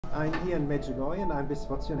I'm here in Medjugorje and I'm with,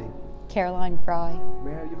 what's your name? Caroline Fry.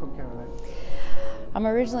 Where are you from, Caroline? I'm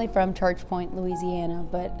originally from Church Point, Louisiana,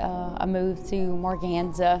 but I moved to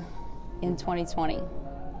Morganza in 2020.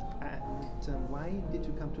 And why did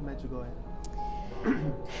you come to Medjugorje?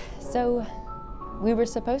 So we were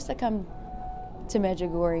supposed to come to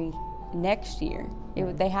Medjugorje next year.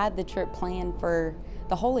 They had the trip planned for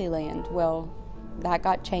the Holy Land. Well, that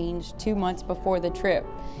got changed 2 months before the trip.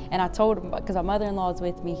 And I told him, because my mother-in-law is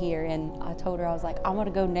with me here, and I told her, I was like, I want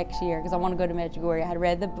to go next year because I want to go to Medjugorje. I had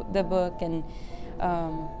read the book, and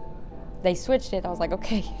they switched it. I was like,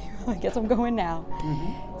 okay, I guess I'm going now.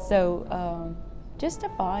 So just to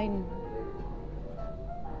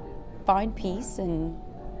find peace and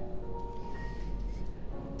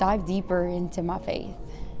dive deeper into my faith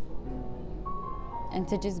and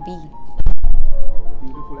to just be.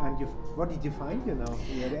 Beautiful. And what did you find here now?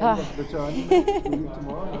 You're at the end of the journey. You leave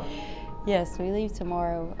tomorrow? No? Yes, we leave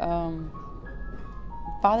tomorrow.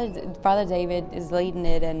 Father David is leading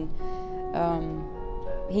it, and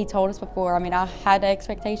he told us before. I mean, I had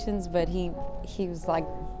expectations, but he was like,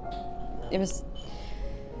 it was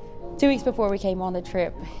 2 weeks before we came on the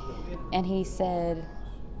trip, and he said,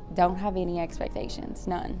 don't have any expectations,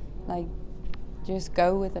 none. Like, just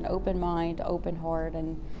go with an open mind, open heart,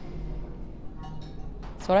 and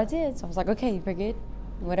that's what I did. So I was like, okay, forget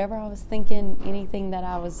whatever I was thinking, anything that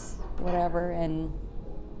I was whatever, and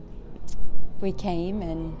we came,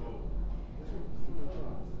 and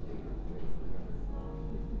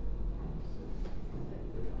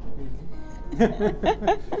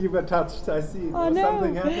You were touched, I see. Oh, no.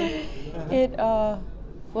 Something happened?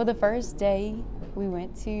 Well, the first day we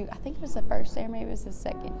went to, I think it was the first day or maybe it was the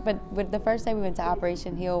second, but the first day we went to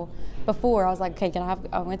Apparition Hill. Before, I was like, okay,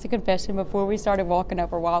 I went to confession before we started walking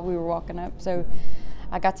up, or while we were walking up, so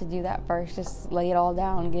I got to do that first, just lay it all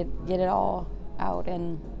down, get it all out,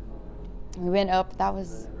 and we went up. That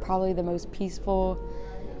was probably the most peaceful,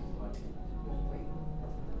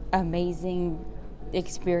 amazing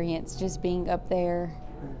experience, just being up there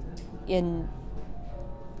and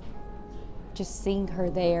just seeing her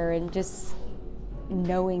there and just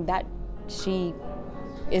knowing that she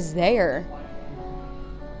is there.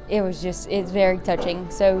 It's very touching.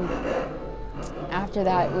 So after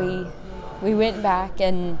that we went back,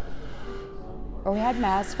 or we had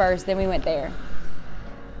Mass first, then we went there.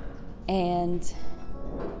 And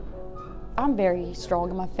I'm very strong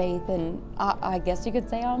in my faith, and I guess you could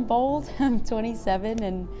say I'm bold. I'm 27,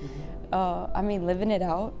 and I mean, living it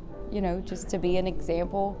out, just to be an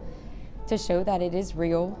example, to show that it is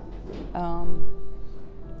real.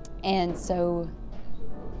 And so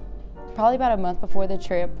probably about a month before the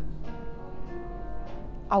trip,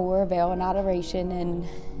 I wore a veil in adoration, and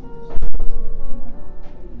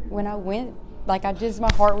when I went, like,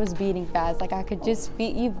 my heart was beating fast. Like, I could just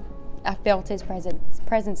feel, I felt his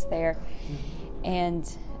presence there. And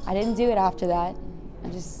I didn't do it after that. I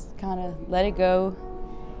just kind of let it go.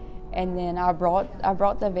 And then I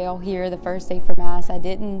brought the veil here the first day for Mass. I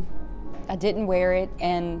didn't wear it,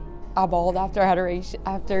 and I bawled after adoration,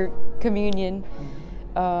 after communion.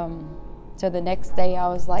 So the next day I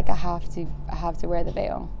was like, I have to wear the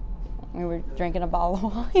veil. We were drinking a bottle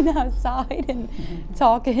of wine outside and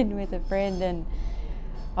talking with a friend, and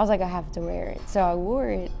I was like, I have to wear it. So I wore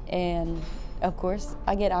it, and of course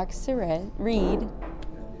I get asked to read.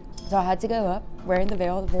 So I had to go up wearing the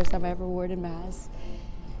veil, the first time I ever wore it in Mass.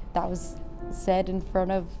 That was said in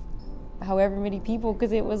front of however many people,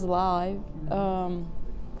 because it was live.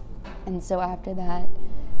 And so after that,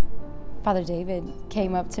 Father David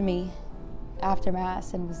came up to me after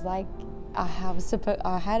Mass and was like, I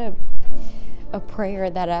had a prayer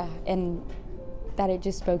that it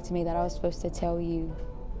just spoke to me, that I was supposed to tell you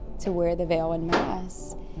to wear the veil in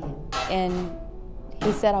Mass. And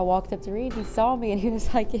he said, I walked up to read, he saw me, and it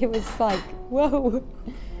was like, whoa,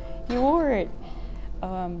 you wore it.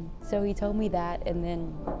 So he told me that, and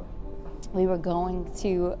then we were going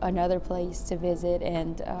to another place to visit,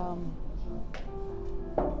 and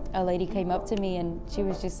a lady came up to me, and she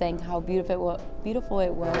was just saying how beautiful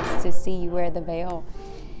it was to see you wear the veil.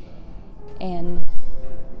 And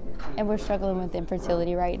we're struggling with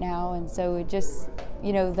infertility right now, and so it just,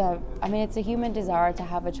 it's a human desire to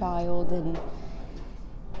have a child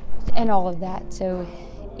and all of that. So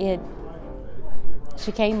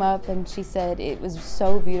she came up and she said it was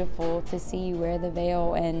so beautiful to see you wear the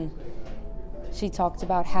veil, and she talked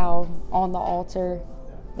about how on the altar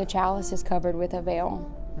the chalice is covered with a veil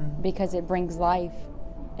because it brings life.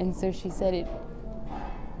 And so she said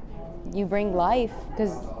you bring life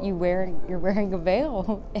because you're wearing a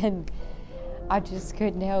veil. And I just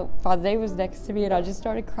couldn't help. Father Dave was next to me, and I just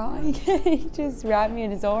started crying. He just wrapped me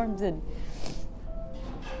in his arms, and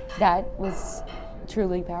that was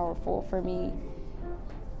truly powerful for me.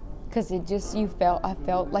 Because it just, I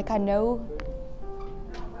felt like I know,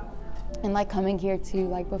 and like coming here too,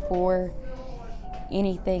 like before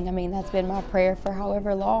anything, I mean, that's been my prayer for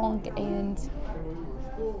however long, and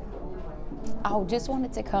I just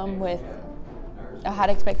wanted to come with, I had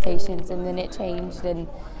expectations, and then it changed, and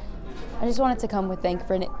I just wanted to come with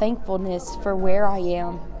thankfulness for where I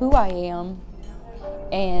am, who I am,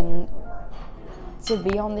 and to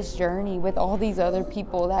be on this journey with all these other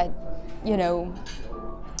people that, you know,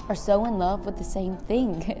 are so in love with the same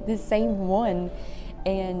thing, the same one.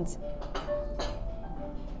 And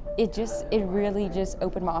it really just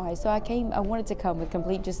opened my eyes. So I wanted to come with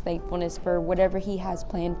complete just thankfulness for whatever he has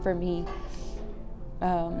planned for me.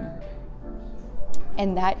 And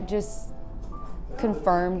that just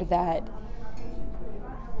confirmed that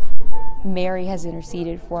Mary has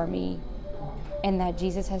interceded for me and that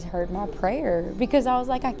Jesus has heard my prayer, because I was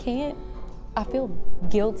like, I feel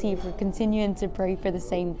guilty for continuing to pray for the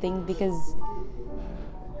same thing because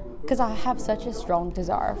I have such a strong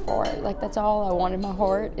desire for it. Like, that's all I want in my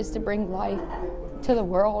heart, is to bring life to the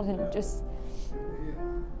world and just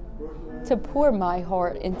to pour my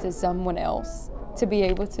heart into someone else, to be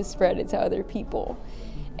able to spread it to other people.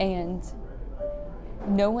 And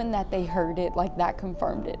knowing that they heard it, like, that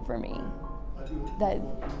confirmed it for me, that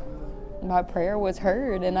my prayer was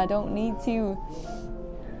heard, and I don't need to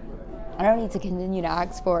continue to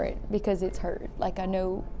ask for it because it's heard. Like, I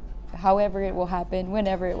know however it will happen,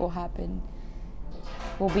 whenever it will happen,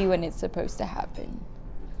 will be when it's supposed to happen.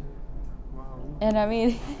 Wow. And I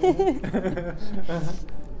mean,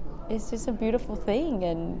 it's just a beautiful thing,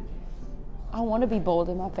 and I want to be bold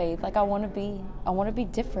in my faith. Like, I want to be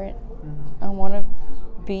different. Mm-hmm. I want to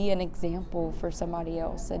be an example for somebody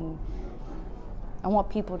else, and I want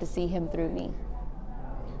people to see him through me.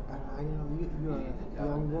 I know you're a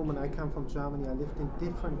young woman. I come from Germany. I lived in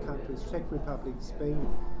different countries, Czech Republic, Spain,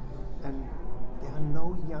 and there are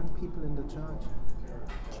no young people in the church.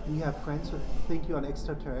 Do you have friends who think you're an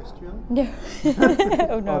extraterrestrial? No.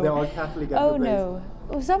 Oh, no. Or they're all Catholic? Oh, no.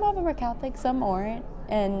 Well, some of them are Catholic, some aren't.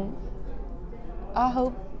 And I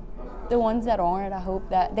hope the ones that aren't, I hope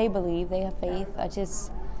that they believe, they have faith. I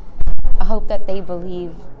hope that they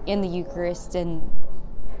believe in the Eucharist and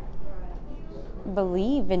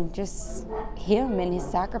believe in just him and his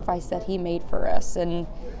sacrifice that he made for us. And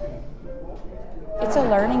it's a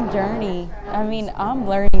learning journey. I mean, I'm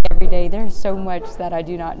learning every day. There's so much that I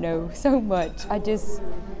do not know, so much.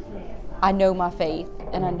 I know my faith,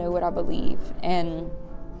 and I know what I believe, and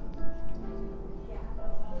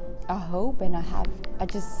I hope, and I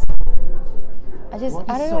just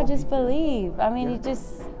believe. I mean,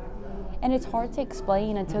 and it's hard to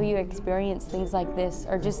explain until you experience things like this,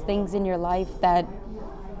 or just things in your life that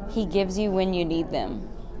he gives you when you need them.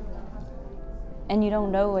 And you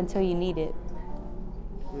don't know until you need it.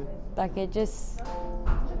 Like,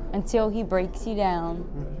 until he breaks you down,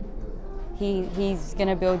 he's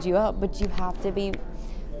gonna build you up, but you have to be,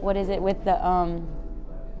 what is it with the,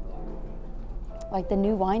 like the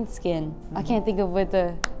new wineskin. I can't think of what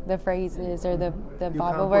the phrase is, or the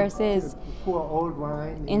Bible verse is. Pour old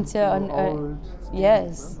wine into old skin.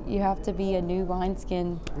 Yes, you have to be a new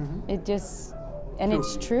wineskin. And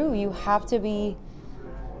it's true. You have to be.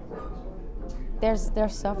 There's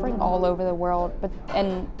suffering all over the world,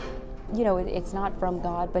 and you know, it's not from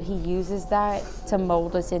God, but he uses that to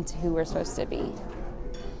mold us into who we're supposed to be.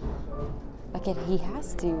 Like, he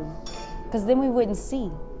has to, because then we wouldn't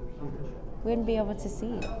see. We wouldn't be able to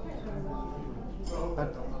see it.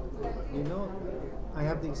 But, you know, I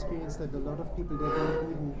have the experience that a lot of people, they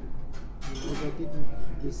didn't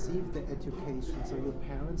receive the education. So your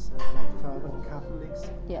parents, like fervent Catholics,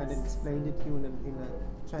 Yes. and explained it to you in a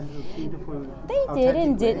gentle, beautiful, They did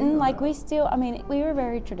and way. didn't. Like, we were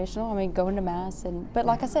very traditional. I mean, going to mass, but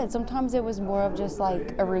like I said, sometimes it was more of just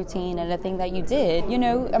like a routine and a thing that you did, you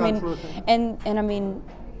know. I mean, and I mean,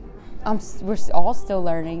 we're all still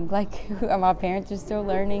learning. Like, my parents are still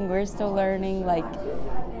learning. We're still learning. Like,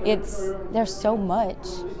 there's so much.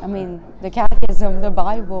 I mean, the catechism, the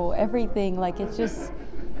Bible, everything. Like, it's just,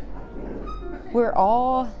 we're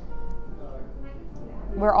all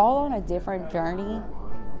on a different journey,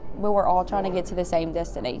 but we're all trying to get to the same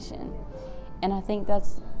destination. And I think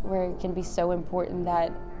that's where it can be so important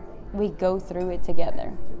that we go through it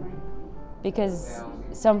together. Because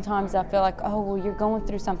sometimes I feel like, oh, well, you're going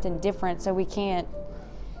through something different, so we can't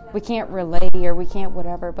relate, or we can't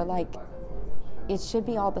whatever, but like, it should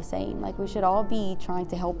be all the same. Like, we should all be trying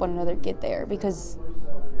to help one another get there, because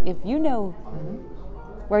if you know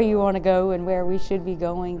where you want to go and where we should be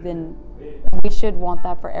going, then we should want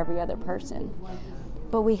that for every other person.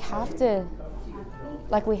 But we have to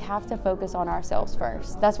focus on ourselves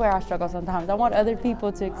first. That's where I struggle sometimes. I want other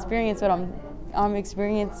people to experience what I'm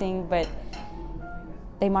experiencing, but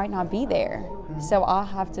they might not be there. So I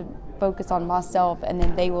have to focus on myself, and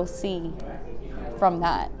then they will see from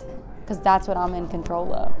that, because that's what I'm in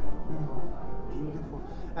control of. Beautiful.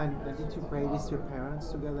 And did you pray with your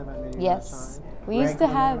parents together when you were a Yes. child? We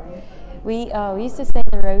used to say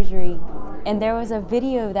the rosary, and there was a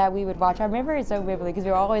video that we would watch. I remember it so vividly because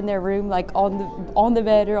we were all in their room, like on the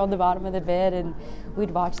bed or on the bottom of the bed, and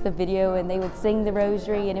we'd watch the video, and they would sing the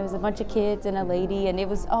rosary, and it was a bunch of kids and a lady, and it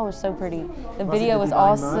was so pretty. The video was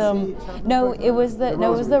awesome. No, it was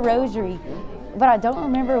the rosary. But I don't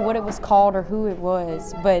remember what it was called or who it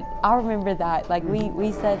was, but I remember that. Like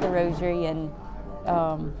we said the rosary, and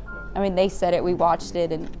they said it, we watched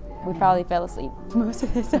it, and we probably fell asleep most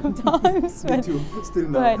of it sometimes. Me too, still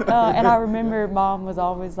not. But, and I remember Mom was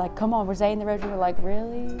always like, come on, we're saying the rosary. We're like,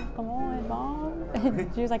 really? Come on, Mom. And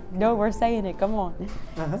she was like, no, we're saying it, come on.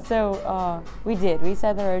 So we did. We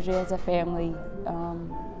said the rosary as a family.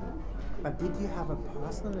 But did you have a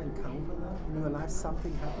personal encounter in your life?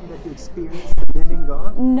 Something happened that you experienced the living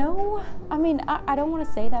God? No. I don't want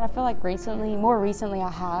to say that. I feel like more recently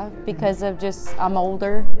I have, because of just, I'm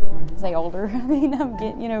older. Say older. I'm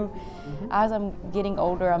getting, as I'm getting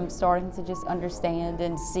older, I'm starting to just understand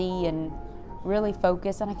and see and really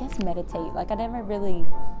focus, and I guess meditate. Like I never really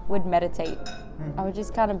would meditate. I would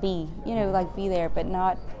just kind of be, be there, but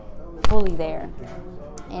not fully there.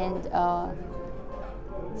 And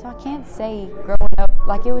so I can't say growing up,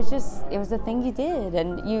 like it was the thing you did,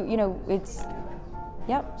 and this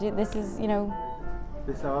is,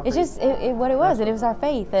 it's just what it was, and it was our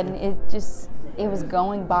faith, and it was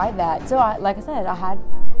going by that. So like I said, I had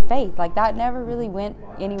faith, like that never really went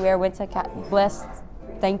anywhere. Went to blessed,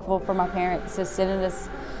 thankful for my parents to send us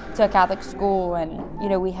to a Catholic school, and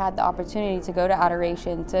we had the opportunity to go to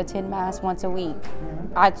adoration, to attend Mass once a week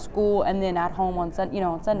at school, and then at home on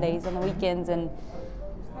Sundays, on the weekends, and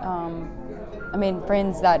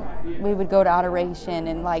friends that we would go to adoration,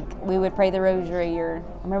 and like we would pray the rosary. Or I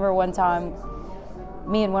remember one time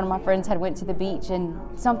me and one of my friends had went to the beach, and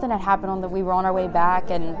something had happened we were on our way back,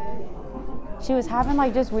 and she was having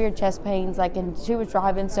like just weird chest pains, and she was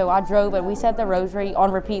driving, so I drove, and we said the rosary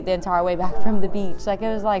on repeat the entire way back from the beach. Like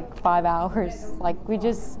it was like 5 hours. Like we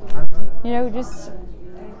just just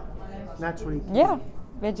naturally. Yeah.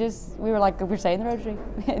 We were like, we're saying the rosary.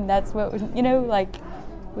 And that's what,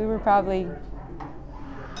 we were probably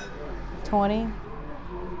 20.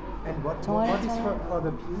 And what is for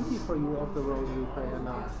the beauty for you of the rosary prayer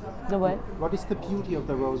now? The what? What is the beauty of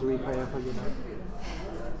the rosary prayer for you now?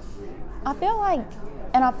 I feel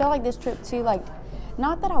like this trip too, like,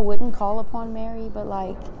 not that I wouldn't call upon Mary, but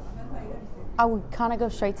like, I would kind of go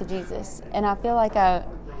straight to Jesus. And I feel like I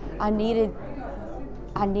needed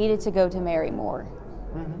to go to Mary more.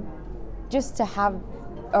 Just to have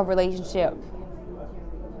a relationship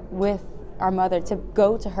with our mother, to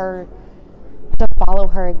go to her, to follow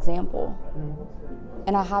her example.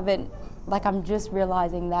 And I haven't, like, I'm just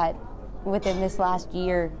realizing that within this last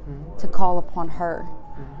year, to call upon her.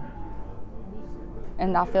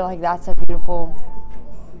 And I feel like that's a beautiful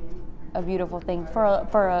thing for a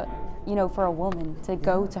woman, to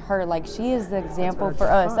go to her. Like, she is the example for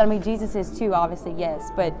us. I mean, Jesus is too, obviously,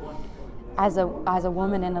 yes, but as a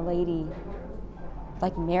woman and a lady,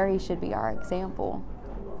 like Mary should be our example,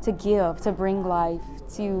 to give, to bring life,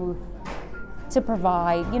 to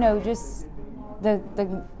provide, just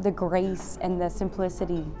the grace and the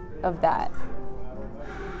simplicity of that.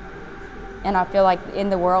 And I feel like in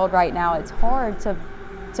the world right now, it's hard to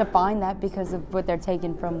find that because of what they're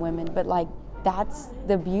taking from women. But like, that's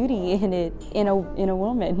the beauty in it, in a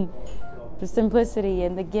woman, the simplicity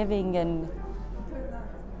and the giving, and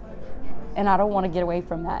I don't want to get away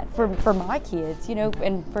from that for my kids,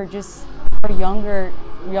 and for younger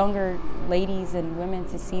ladies and women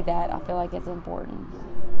to see that. I feel like it's important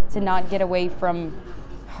to not get away from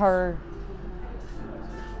her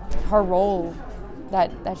role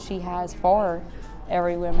that she has for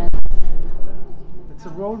every woman. It's a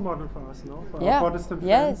role model for us, no? For yeah. our Protestant friends.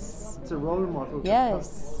 Yes. It's a role model.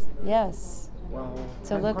 Yes. Yes. Wow.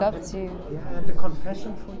 To look up to. Yeah, and the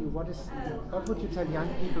confession for you. What would you tell young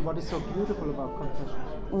people? What is so beautiful about confession?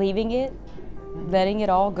 Leaving it, letting it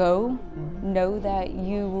all go. Know that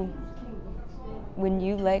when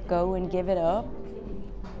you let go and give it up,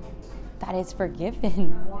 that it's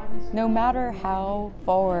forgiven. No matter how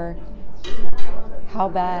far, how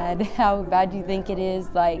bad you think it is,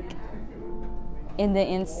 like, in the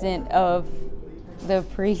instant of the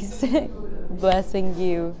priest blessing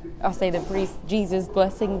you, I'll say the priest, Jesus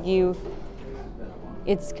blessing you,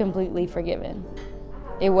 it's completely forgiven.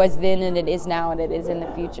 It was then and it is now and it is in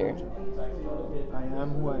the future. I am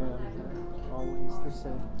who I am, always the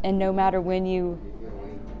same. And no matter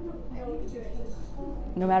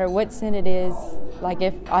what sin it is, like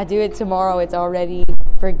if I do it tomorrow, it's already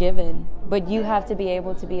forgiven. But you have to be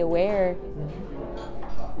able to be aware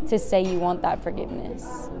to say you want that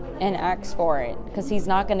forgiveness and ask for it, because he's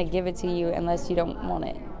not going to give it to you unless you don't want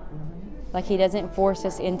it. Like, he doesn't force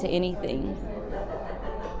us into anything,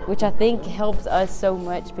 which I think helps us so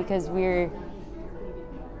much, because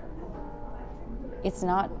it's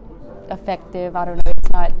not effective. I don't know,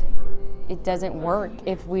 it doesn't work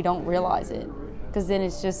if we don't realize it, because then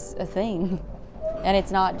it's just a thing. And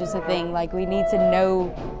it's not just a thing. Like, we need to know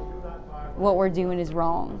what we're doing is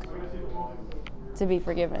wrong to be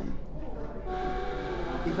forgiven.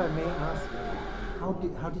 If I may ask,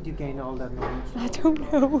 how did you gain all that knowledge? I don't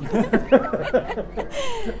know.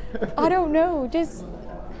 I don't know. Just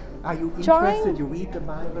are you trying. interested? You read the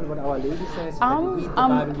Bible, what Our Lady says? You read the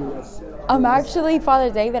Bible, actually,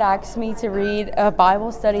 Father David asked me to read a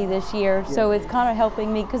Bible study this year, so it's kind of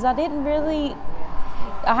helping me, because I didn't really.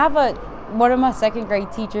 I have one of my second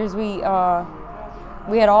grade teachers. We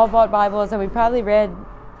had all bought Bibles, and we probably read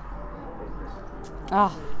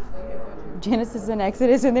Genesis and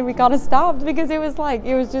Exodus, and then we kind of stopped, because it was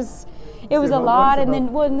a lot, and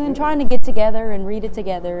then trying to get together and read it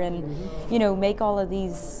together, and make all of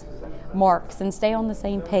these marks and stay on the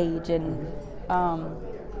same page. And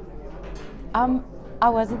I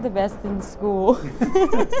wasn't the best in school.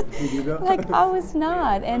 Like, I was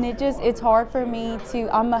not, and it's hard for me to.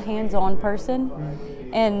 I'm a hands-on person,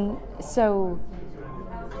 and so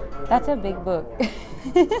that's a big book.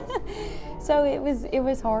 So it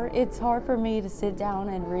was hard. It's hard for me to sit down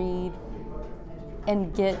and read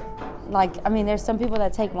and get, there's some people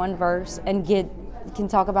that take one verse and can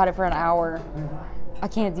talk about it for an hour. I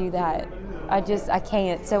can't do that. I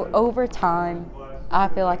can't. So over time, I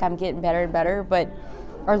feel like I'm getting better and better,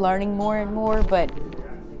 or learning more and more, but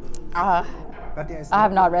I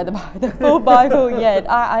have not read the full Bible yet.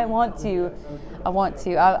 I want to. I'm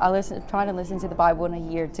trying to listen to the Bible in a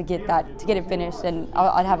year to get it finished, and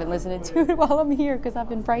I haven't listened to it while I'm here, because I've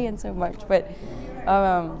been praying so much. But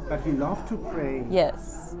you love to pray.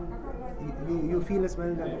 Yes. You feel as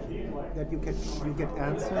well that you get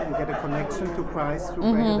answer, you get a connection to Christ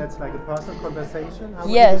through prayer. That's like a personal conversation. How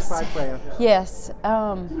would you describe prayer? Yes.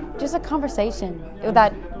 Just a conversation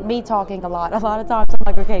without me talking a lot. A lot of times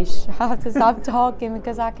I'm like, okay, I have to stop talking,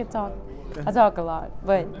 because I can talk. I talk a lot,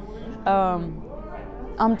 but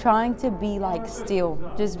I'm trying to be still.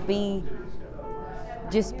 Just be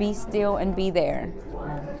still and be there.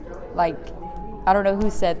 I don't know who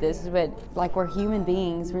said this, but we're human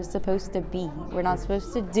beings. We're supposed to be. We're not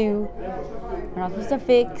supposed to do. We're not supposed to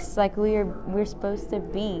fix. We're supposed to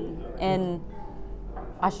be. And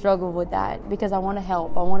I struggle with that, because I want to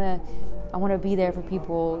help. I want to be there for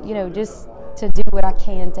people. Just to do what I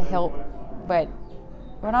can to help. But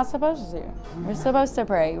we're not supposed to. We're supposed to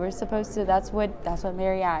pray. We're supposed to. That's what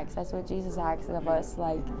Mary asks. That's what Jesus asks of us.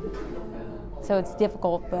 So it's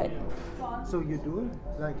difficult, but. So you do it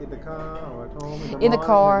in the car or at home? In the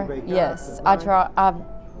car, yes. I try.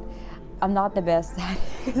 I'm not the best at it,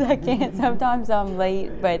 because I can't. Sometimes I'm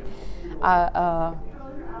late, but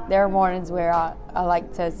there are mornings where I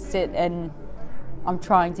like to sit, and I'm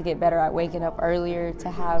trying to get better at waking up earlier to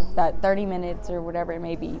have that 30 minutes or whatever it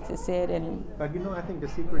may be to sit and. But I think the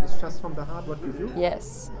secret is just from the heart what you do.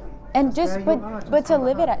 Yes, and but to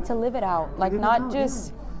live it out, not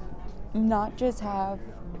just have.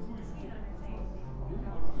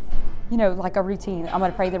 A routine. I'm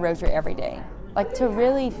going to pray the rosary every day. To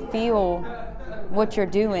really feel what you're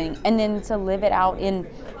doing, and then to live it out in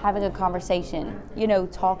having a conversation,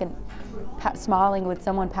 talking, smiling with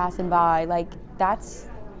someone passing by. That's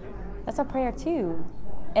a prayer too.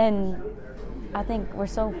 And I think we're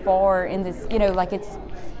so far in this, it's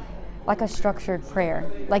like a structured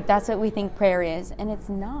prayer. That's what we think prayer is. And it's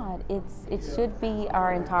not. It should be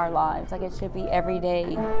our entire lives. It should be every day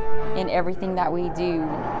in everything that we do.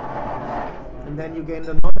 And then you gain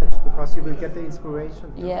the knowledge, because you will get the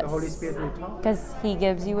inspiration. Yes. The Holy Spirit will talk. Because He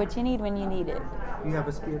gives you what you need when you need it. You have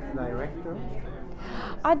a spiritual director?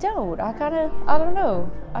 I don't. I don't know.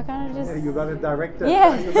 I kind of just. Yeah, you got a director.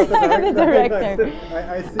 Yeah, I have a director.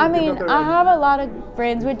 I see. I have a lot of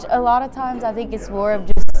friends, which a lot of times I think it's more of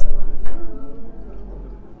just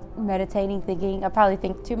meditating, thinking. I probably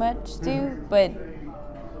think too much too, but.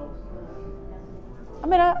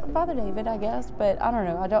 Father David, I guess, but I don't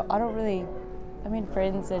know. I don't really. I mean,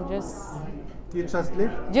 friends and just You just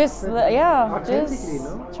live? yeah, Authentically, just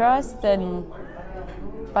no? trust. And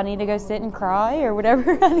if I need to go sit and cry or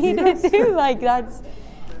whatever I need to do, like that's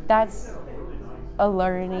a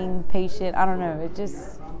learning, patient. I don't know. It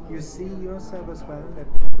just. You see yourself as well that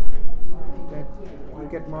you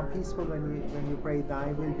get more peaceful when you pray,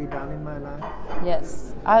 "Thy will be done in my life."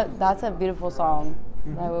 Yes, that's a beautiful song.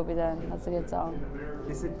 Thy will be done. That's a good song.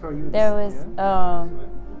 Is it for you? There was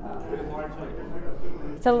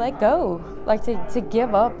to let go, like to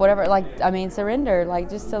give up whatever. Like I mean, surrender. Like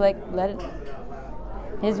just to let it.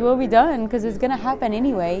 His will be done, because it's gonna happen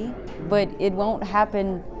anyway, but it won't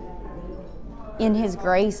happen in His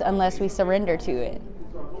grace unless we surrender to it.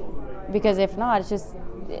 Because if not,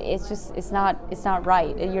 it's not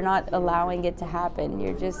right. You're not allowing it to happen.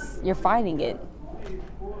 You're fighting it.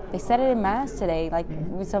 They said it in Mass today. Like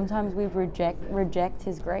sometimes we reject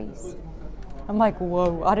His grace. I'm like,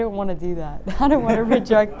 whoa! I don't want to do that. I don't want to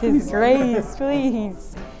reject His grace,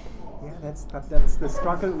 please. Yeah, that's the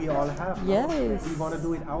struggle we all have. Yes. We want to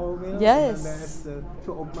do it our will. Yes. And then there's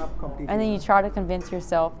to open up completely. And then you try to convince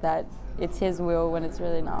yourself that it's His will when it's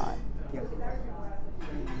really not. Yeah.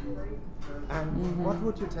 And what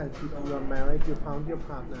would you tell people? You are married, you found your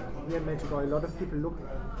partner. Here in Medjugorje, a lot of people look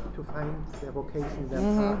to find their vocation, their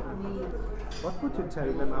partner. What would you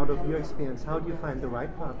tell them out of your experience? How do you find the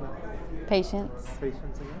right partner? Patience.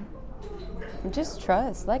 Patience again? Just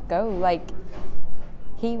trust. Let go. Like,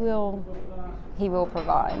 He will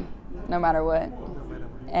provide, no matter what.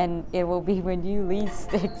 And it will be when you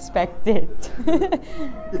least expect it.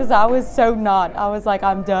 Because I was so not. I was like,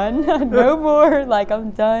 I'm done. No more. Like,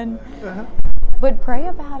 I'm done. But pray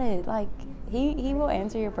about it. Like, he will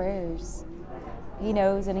answer your prayers. He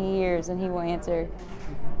knows and He hears and He will answer.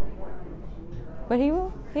 But He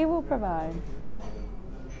will provide.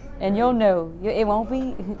 And you'll know. It won't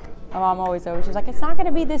be. My mom always she was like, it's not going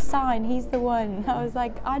to be this sign. He's the one. I was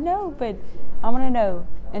like, I know, but I'm going to know.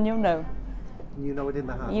 And you'll know. You know it in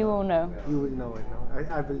the heart. You will know. You will know it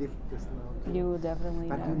now. I believe this now. You will definitely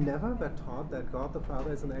know. But you never were taught that God the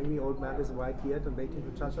Father is an angry old man with a white beard and waiting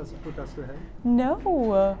to judge us and put us to hell?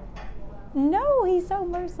 No. No, He's so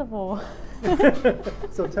merciful.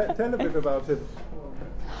 So tell a bit about it.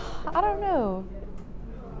 I don't know.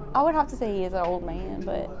 I would have to say He is an old man,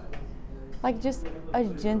 but like just a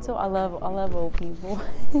gentle. I love old people.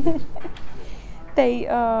 They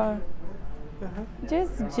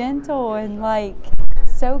just gentle and like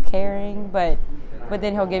so caring, but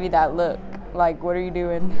then He'll give you that look like, what are you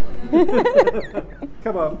doing?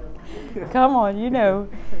 Come on. Come on, you know.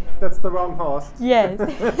 That's the wrong horse. Yes.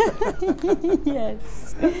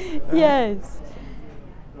 Yes. Yes.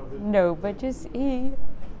 No, but just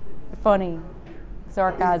funny.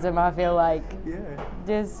 Sarcasm, I feel like. Yeah.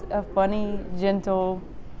 Just a funny, gentle,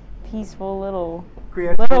 peaceful little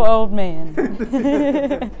Creative. old man.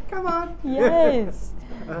 Come on. Yes.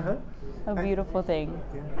 A beautiful thing.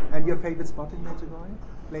 Yeah. And your favorite spot in Medjugorje?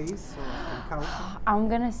 Place or country? I'm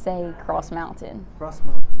gonna say Cross Mountain. Cross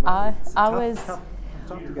Mountain. I Tough was.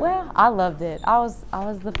 to get. Well, I loved it. I was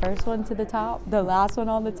the first one to the top, the last one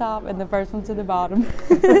on the top, and the first one to the bottom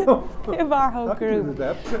of our whole group.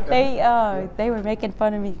 They were making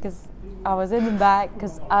fun of me because I was in the back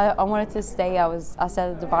because I wanted to stay. I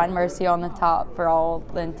said the Divine Mercy on the top for all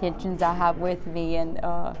the intentions I have with me, and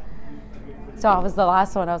so I was the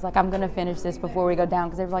last one. I was like, I'm gonna finish this before we go down,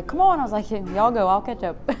 because they were like, come on. I was like, y'all go, I'll catch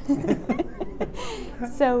up.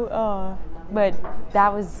 So, but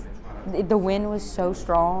that was. The wind was so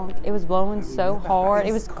strong. It was blowing so hard.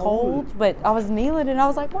 It was cold, but I was kneeling and I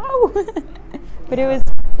was like, whoa. But it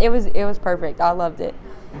was perfect. I loved it.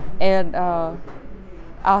 And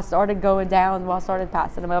I started going down while I started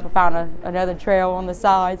passing them up. I found another trail on the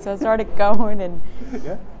side, so I started going, and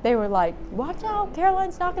they were like, watch out,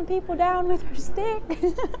 Caroline's knocking people down with her stick.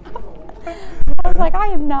 I was like, I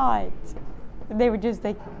am not. They were just,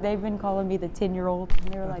 they've been calling me the 10-year-old.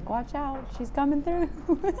 And they were like, watch out, she's coming through.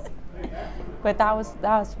 But that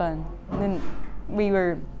was fun. And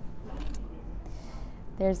then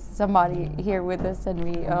there's somebody here with us, and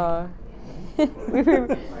we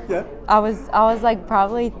were, I was like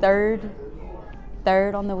probably third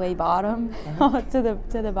on the way bottom to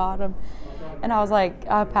the bottom. And I was like,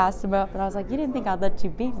 I passed him up, and I was like, you didn't think I'd let you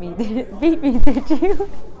beat me, did you?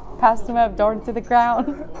 Passed him up, darted to the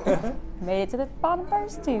ground. Made it to the bottom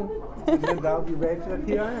first too. And then down you waved, and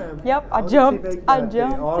here I am. Yep, I jumped and I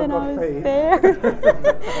was there.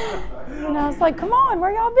 And I was like, come on,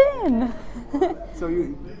 where y'all been? So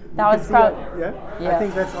you that was probably, I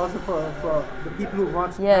think that's also for the people who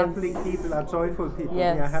watch. Catholic people are joyful people.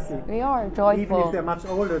 Yes. They are happy. We are joyful. Even if they're much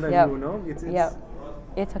older than you, no?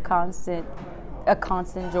 It's a constant a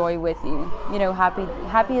constant joy with you. You know,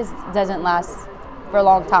 happiness doesn't last for a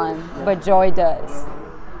long time, but joy does.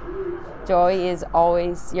 Joy is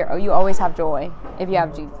always, you always have joy if you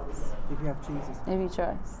have Jesus. If you have Jesus. If you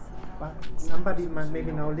trust. But somebody might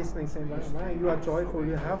maybe now listening saying, why you are joyful,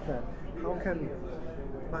 you have that.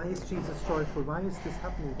 Why is Jesus joyful? Why is this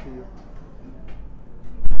happening to you?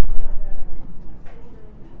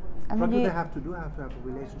 What do they have to do? Have to have a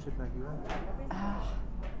relationship like you have?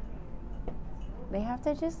 They have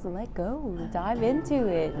to just let go, dive into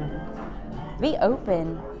it. Be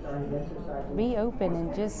open. Be open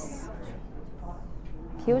and just,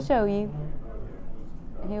 He'll show you.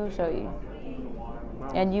 He'll show you.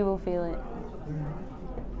 And you will feel it.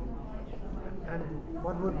 And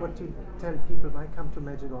what do you tell people? Why come to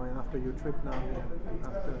Medjugorje after your trip now here?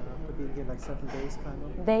 After being here like 7 days kind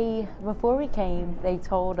of? Before we came, they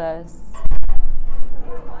told us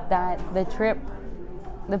that the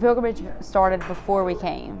pilgrimage started before we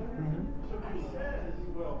came.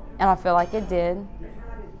 And I feel like it did.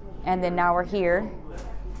 And then now we're here.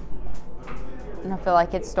 And I feel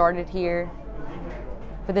like it started here.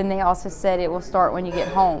 But then they also said it will start when you get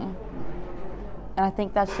home. And I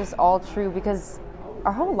think that's just all true because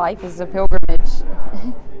our whole life is a pilgrimage.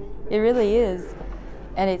 It really is.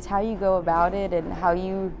 And it's how you go about it and how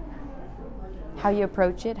you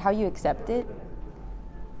approach it, how you accept it.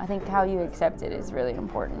 I think how you accept it is really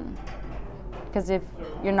important. Because if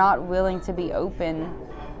you're not willing to be open,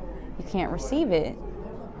 you can't receive it.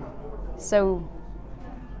 So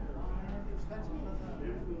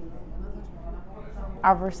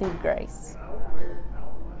I've received grace.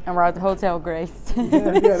 And we're at the Hotel Grace. That's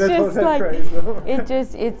Hotel like, Grace. No? It's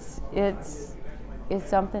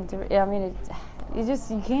something to. I mean, you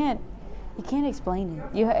can't explain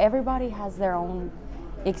it. Everybody has their own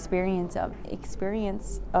experience of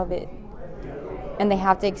it, and they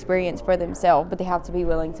have to experience for themselves. But they have to be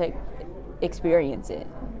willing to experience it.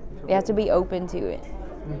 They have to be open to it.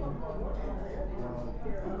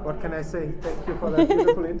 What can I say? Thank you for that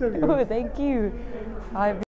beautiful interview. Oh, thank you.